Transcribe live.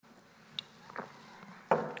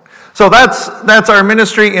So that's our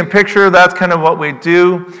ministry in picture. That's kind of what we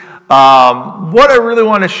do. What I really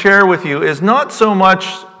want to share with you is not so much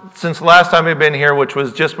since the last time I've been here, which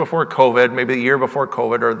was just before COVID, maybe the year before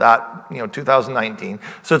COVID, or that, 2019.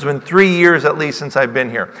 So it's been 3 years at least since I've been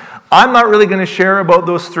here. I'm not really going to share about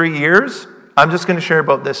those 3 years. I'm just going to share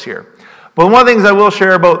about this year. But one of the things I will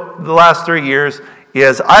share about the last 3 years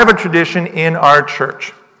is I have a tradition in our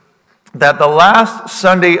church that the last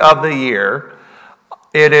Sunday of the year,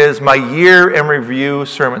 it is my year in review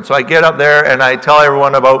sermon. So I get up there and I tell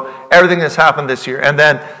everyone about everything that's happened this year. And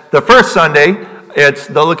then the first Sunday, it's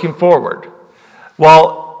the looking forward.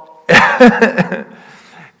 Well,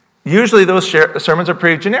 usually those sermons are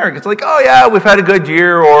pretty generic. It's like, oh yeah, we've had a good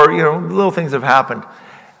year, or, little things have happened.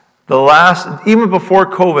 Even before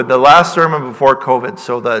COVID, the last sermon before COVID,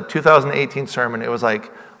 so the 2018 sermon, it was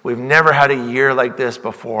like, we've never had a year like this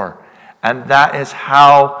before. And that is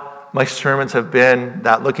how my sermons have been.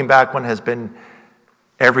 That looking back one has been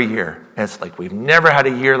every year. It's like, we've never had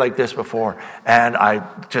a year like this before. And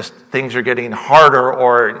things are getting harder,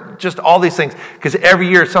 or just all these things. Because every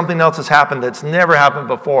year something else has happened that's never happened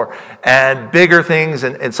before. And bigger things.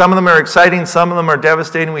 And some of them are exciting. Some of them are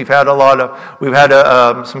devastating. We've had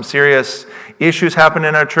some serious issues happen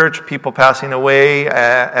in our church. People passing away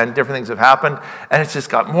and different things have happened. And it's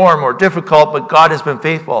just got more and more difficult. But God has been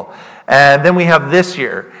faithful. And then we have this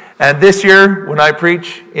year. And this year, when I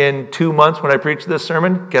preach, in 2 months, when I preach this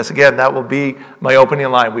sermon, guess again, that will be my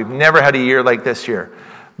opening line. We've never had a year like this year.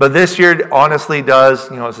 But this year honestly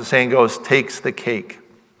does, as the saying goes, takes the cake.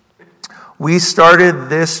 We started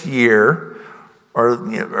this year, or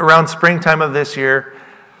around springtime of this year,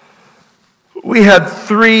 we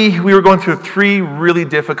were going through 3 really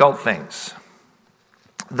difficult things.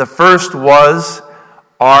 The first was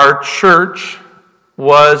our church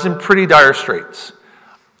was in pretty dire straits.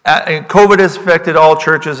 And COVID has affected all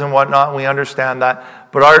churches and whatnot, and we understand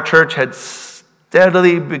that. But our church had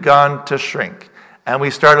steadily begun to shrink. And we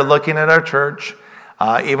started looking at our church,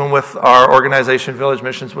 even with our organization, Village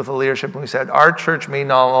Missions, with the leadership, and we said, our church may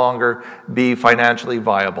no longer be financially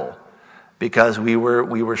viable because we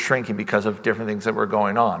were shrinking because of different things that were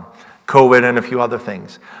going on. COVID and a few other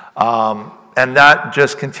things. And that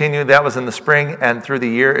just continued. That was in the spring, and through the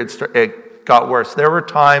year, it got worse. There were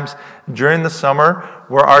times during the summer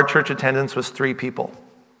where our church attendance was 3 people.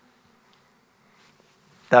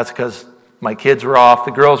 That's because my kids were off,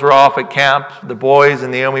 the girls were off at camp, the boys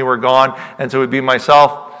and Naomi were gone, and so it would be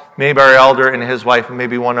myself, maybe our elder and his wife, and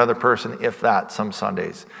maybe one other person, if that, some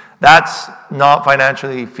Sundays. That's not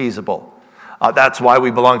financially feasible. That's why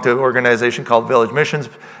we belong to an organization called Village Missions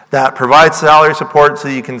that provides salary support so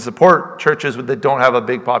you can support churches that don't have a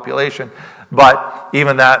big population. But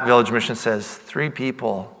even that, Village Mission says 3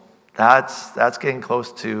 people. That's getting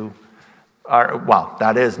close to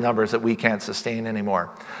that is numbers that we can't sustain anymore.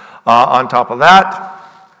 On top of that,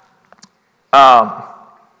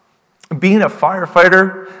 being a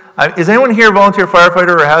firefighter. Is anyone here a volunteer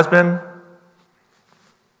firefighter or has been?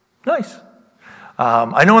 Nice.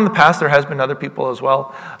 I know in the past there has been other people as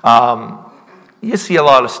well. You see a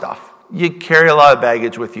lot of stuff. You carry a lot of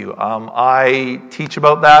baggage with you. I teach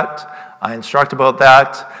about that. I instruct about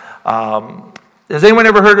that. Has anyone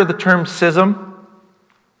ever heard of the term CISM?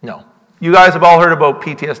 No. You guys have all heard about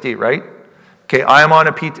PTSD, right? Okay, I am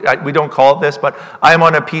on we don't call it this, but I am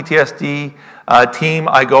on a PTSD team.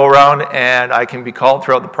 I go around and I can be called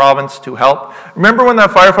throughout the province to help. Remember when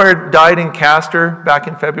that firefighter died in Castor back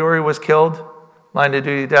in February, was killed? Line of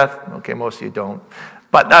duty death? Okay, most of you don't.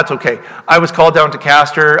 But that's okay. I was called down to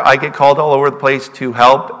Castor. I get called all over the place to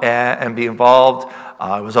help and be involved.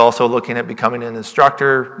 I was also looking at becoming an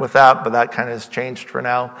instructor with that, but that kind of has changed for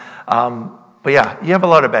now. But yeah, you have a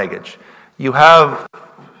lot of baggage. You have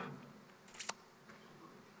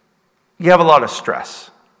a lot of stress,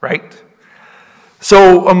 right?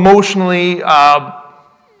 So emotionally, I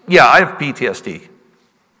have PTSD.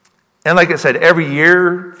 And like I said, every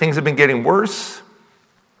year, things have been getting worse.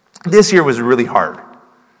 This year was really hard.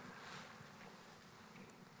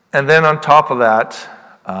 And then on top of that,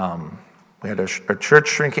 we had a church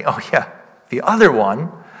shrinking. Oh yeah, the other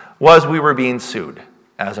one was we were being sued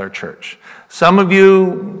as our church. Some of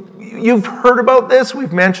you've heard about this.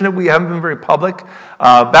 We've mentioned it. We haven't been very public.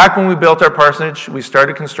 Back when we built our parsonage, we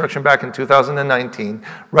started construction back in 2019.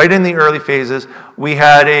 Right in the early phases, we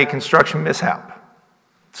had a construction mishap.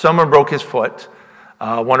 Someone broke his foot.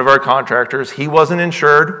 One of our contractors, he wasn't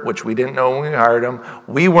insured, which we didn't know when we hired him.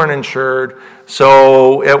 We weren't insured,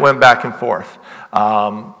 so it went back and forth.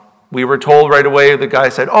 We were told right away, the guy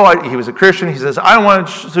said, he was a Christian. He says, I don't want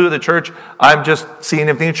to sue the church. I'm just seeing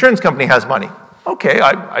if the insurance company has money. Okay,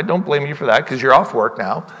 I don't blame you for that because you're off work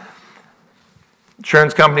now.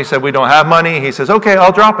 Insurance company said, we don't have money. He says, okay,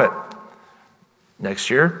 I'll drop it.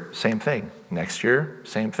 Next year, same thing. Next year,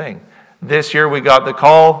 same thing. This year we got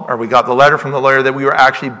the letter from the lawyer that we were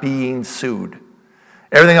actually being sued.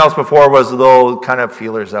 Everything else before was little kind of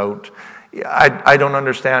feelers out. I don't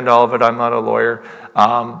understand all of it. I'm not a lawyer.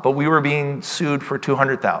 But we were being sued for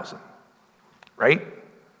 $200,000, right?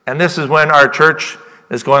 And this is when our church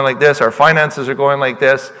is going like this. Our finances are going like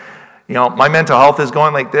this. My mental health is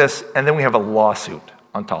going like this. And then we have a lawsuit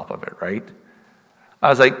on top of it, right? I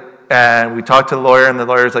was like, and we talked to the lawyer, and the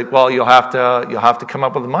lawyer's like, well, you'll have to come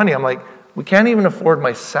up with the money. I'm like, we can't even afford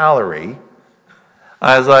my salary.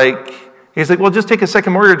 I was like, he's like, well, just take a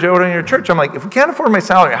second mortgage out on your church. I'm like, if we can't afford my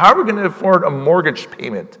salary, how are we going to afford a mortgage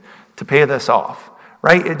payment to pay this off,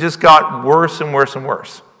 right? It just got worse and worse and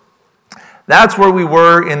worse. That's where we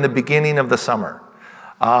were in the beginning of the summer.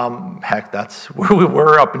 That's where we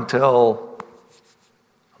were up until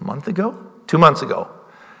a month ago, 2 months ago.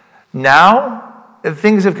 Now,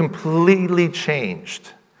 things have completely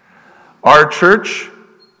changed. Our church,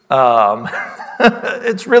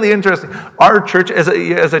 it's really interesting. Our church, as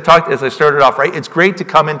I started off, right? It's great to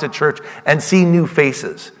come into church and see new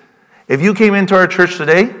faces. If you came into our church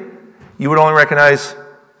today, you would only recognize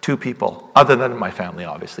 2 people. Other than my family,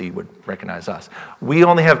 obviously, you would recognize us. We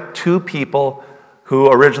only have 2 people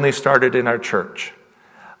who originally started in our church.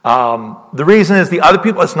 The reason is the other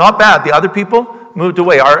people, it's not bad. The other people moved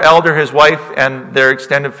away. Our elder, his wife, and their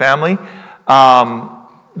extended family,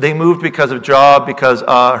 they moved because of job, because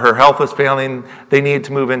her health was failing. They needed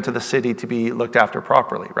to move into the city to be looked after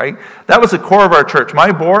properly, right? That was the core of our church.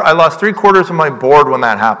 My board, I lost 3/4 of my board when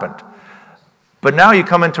that happened. But now you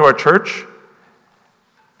come into our church,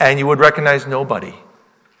 and you would recognize nobody.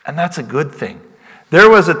 And that's a good thing. There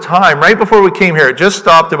was a time, right before we came here, it just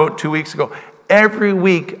stopped about 2 weeks ago. Every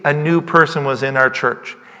week, a new person was in our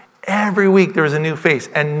church. Every week, there was a new face.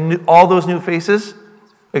 And all those new faces,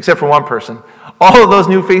 except for one person, all of those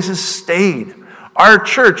new faces stayed. Our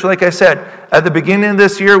church, like I said, at the beginning of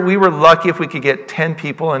this year, we were lucky if we could get 10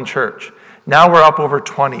 people in church. Now we're up over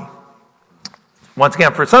 20. Once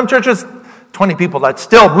again, for some churches, 20 people, that's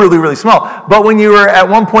still really, really small. But when you were at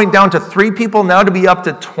one point down to 3 people, now to be up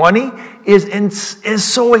to 20 is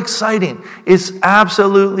so exciting. It's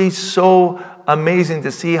absolutely so amazing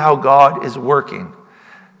to see how God is working.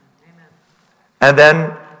 And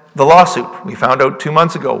then the lawsuit. We found out 2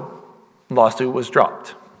 months ago, the lawsuit was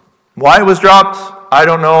dropped. Why it was dropped, I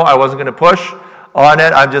don't know. I wasn't going to push on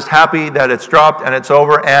it. I'm just happy that it's dropped and it's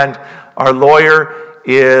over. And our lawyer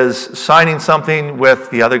is signing something with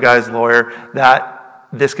the other guy's lawyer that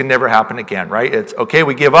this can never happen again, right? It's okay,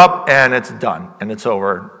 we give up, and it's done, and it's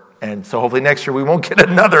over. And so hopefully next year we won't get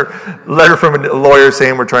another letter from a lawyer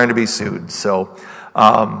saying we're trying to be sued. So,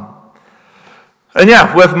 and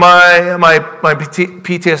yeah, with my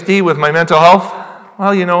PTSD, with my mental health,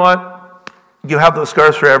 well, you know what? You have those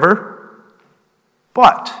scars forever,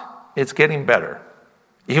 but it's getting better,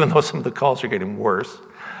 even though some of the calls are getting worse.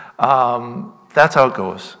 That's how it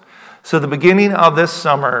goes. So the beginning of this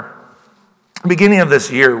summer, beginning of this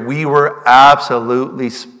year, we were absolutely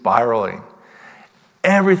spiraling.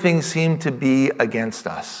 Everything seemed to be against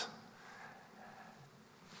us.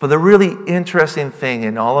 But the really interesting thing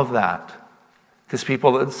in all of that, because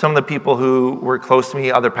some of the people who were close to me,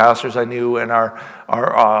 other pastors I knew, and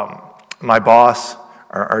my boss,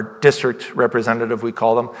 our district representative, we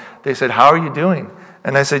call them, they said, "How are you doing?"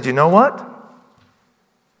 And I said, "You know what?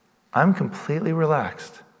 I'm completely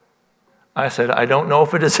relaxed." I said, "I don't know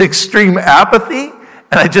if it is extreme apathy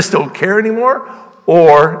and I just don't care anymore,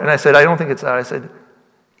 and I said, I don't think it's that. I said,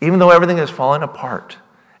 even though everything is falling apart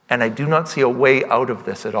and I do not see a way out of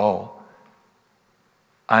this at all,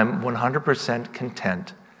 I'm 100%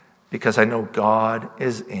 content because I know God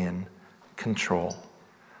is in control."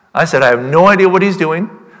 I said, I have no idea what he's doing.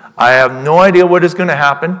 I have no idea what is going to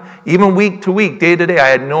happen. Even week to week, day to day, I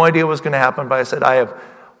had no idea what was going to happen, but I said, I have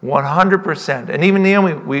 100%. And even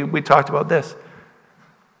Naomi, we talked about this.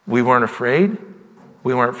 We weren't afraid.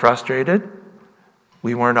 We weren't frustrated.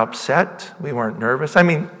 We weren't upset. We weren't nervous. I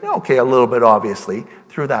mean, okay, a little bit, obviously,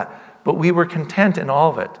 through that. But we were content in all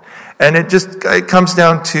of it. And it comes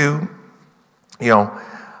down to,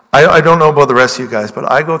 I don't know about the rest of you guys,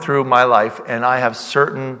 but I go through my life and I have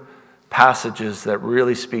certain passages that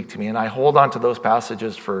really speak to me. And I hold on to those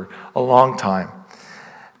passages for a long time.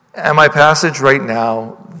 And my passage right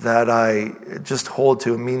now that I just hold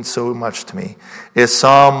to and means so much to me is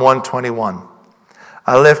Psalm 121.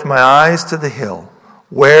 I lift my eyes to the hill.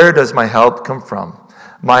 Where does my help come from?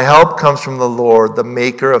 My help comes from the Lord, the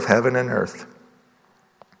maker of heaven and earth.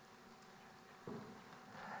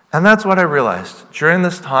 And that's what I realized. During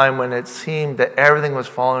this time when it seemed that everything was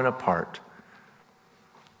falling apart,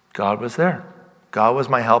 God was there. God was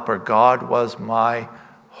my helper. God was my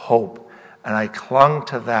hope. And I clung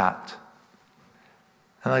to that.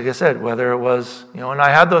 And like I said, whether it was, and I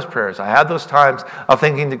had those prayers. I had those times of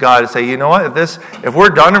thinking to God to say, you know what, if we're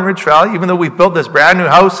done in Rich Valley, even though we've built this brand new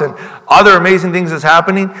house and other amazing things is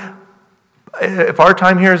happening, if our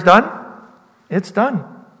time here is done, it's done.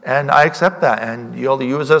 And I accept that. And you'll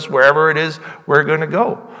use us wherever it is we're going to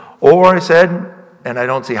go. Or I said, and I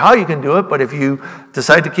don't see how you can do it, but if you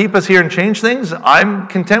decide to keep us here and change things, I'm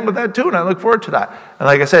content with that too, and I look forward to that. And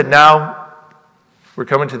like I said, now we're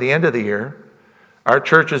coming to the end of the year. Our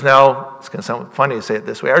church is now, it's going to sound funny to say it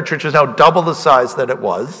this way, our church is now double the size that it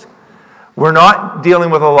was. We're not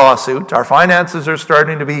dealing with a lawsuit. Our finances are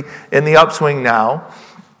starting to be in the upswing now.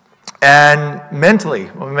 And mental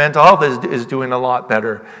health is doing a lot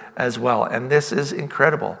better as well. And this is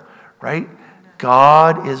incredible, right?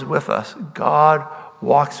 God is with us. God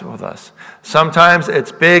walks with us. Sometimes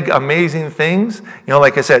it's big, amazing things.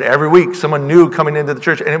 Like I said, every week someone new coming into the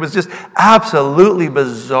church, and it was just absolutely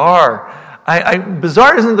bizarre.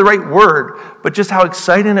 Bizarre isn't the right word, but just how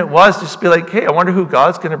exciting it was just to be like, hey, I wonder who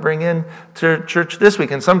God's going to bring in to church this week.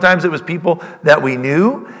 And sometimes it was people that we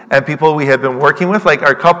knew and people we had been working with, like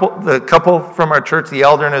the couple from our church, the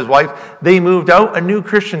elder and his wife, they moved out, a new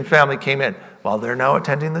Christian family came in. Well, they're now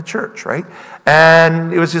attending the church, right?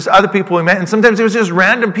 And it was just other people we met, and sometimes it was just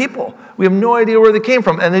random people. We have no idea where they came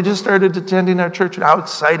from, and they just started attending our church, and how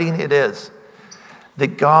exciting it is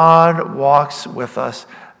that God walks with us.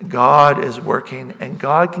 God is working, and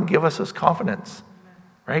God can give us this confidence,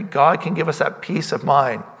 right? God can give us that peace of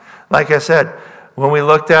mind. Like I said, when we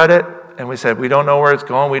looked at it and we said, we don't know where it's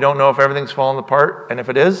going, we don't know if everything's falling apart, and if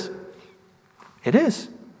it is,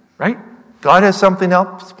 right? God has something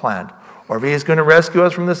else planned. Or if He's going to rescue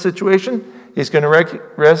us from this situation, He's going to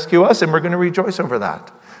rescue us, and we're going to rejoice over that.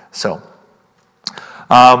 So,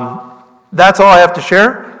 that's all I have to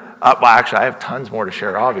share. Well, actually, I have tons more to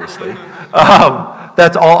share, obviously.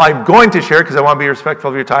 That's all I'm going to share because I want to be respectful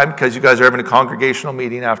of your time because you guys are having a congregational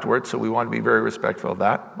meeting afterwards, so we want to be very respectful of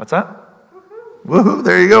that. What's that? Woohoo,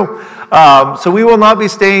 there you go. So we will not be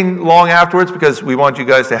staying long afterwards because we want you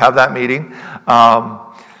guys to have that meeting.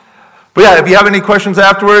 But yeah, if you have any questions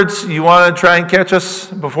afterwards, you want to try and catch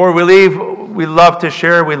us before we leave, we love to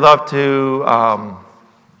share. We love to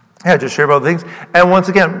just share about things. And once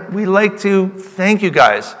again, we like to thank you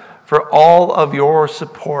guys for all of your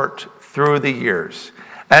support through the years.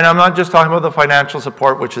 And I'm not just talking about the financial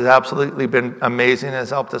support, which has absolutely been amazing and has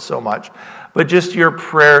helped us so much, but just your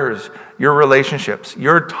prayers, your relationships,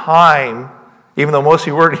 your time, even though most of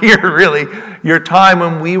you weren't here really, your time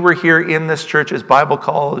when we were here in this church as Bible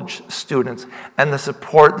college students, and the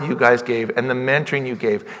support that you guys gave, and the mentoring you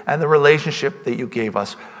gave, and the relationship that you gave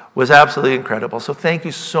us was absolutely incredible. So thank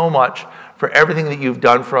you so much for everything that you've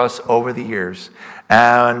done for us over the years.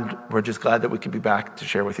 And we're just glad that we could be back to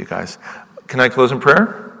share with you guys. Can I close in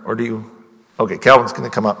prayer? Or do you? Okay, Calvin's going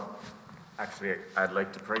to come up. Actually, I'd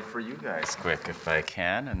like to pray for you guys quick if I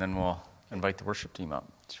can, and then we'll invite the worship team up.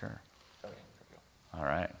 Sure. All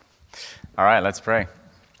right, let's pray.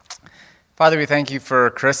 Father, we thank you for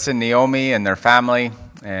Chris and Naomi and their family,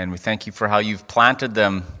 and we thank you for how you've planted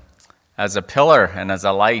them as a pillar and as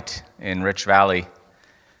a light in Rich Valley.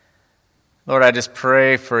 Lord, I just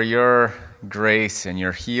pray for your grace and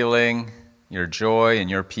your healing, your joy and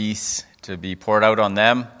your peace to be poured out on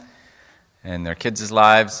them and their kids'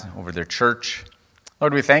 lives, over their church.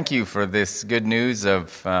 Lord, we thank you for this good news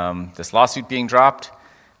of this lawsuit being dropped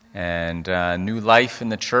and new life in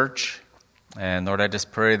the church. And Lord, I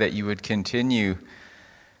just pray that you would continue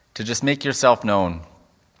to just make yourself known.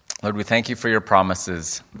 Lord, we thank you for your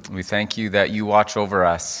promises. We thank you that you watch over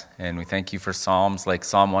us. And we thank you for Psalms like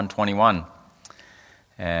Psalm 121.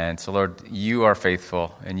 And so, Lord, you are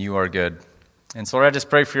faithful and you are good. And so, Lord, I just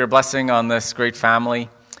pray for your blessing on this great family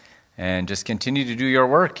and just continue to do your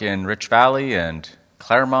work in Rich Valley and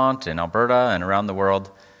Claremont and Alberta and around the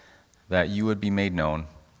world, that you would be made known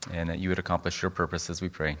and that you would accomplish your purpose as we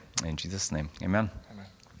pray. In Jesus' name, amen. Amen.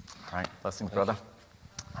 All right, blessings, brother.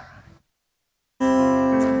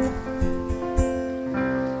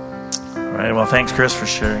 All right, well, thanks, Chris, for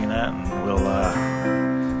sharing that, and we'll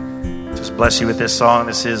just bless you with this song.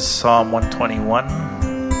 This is Psalm 121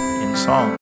 in song.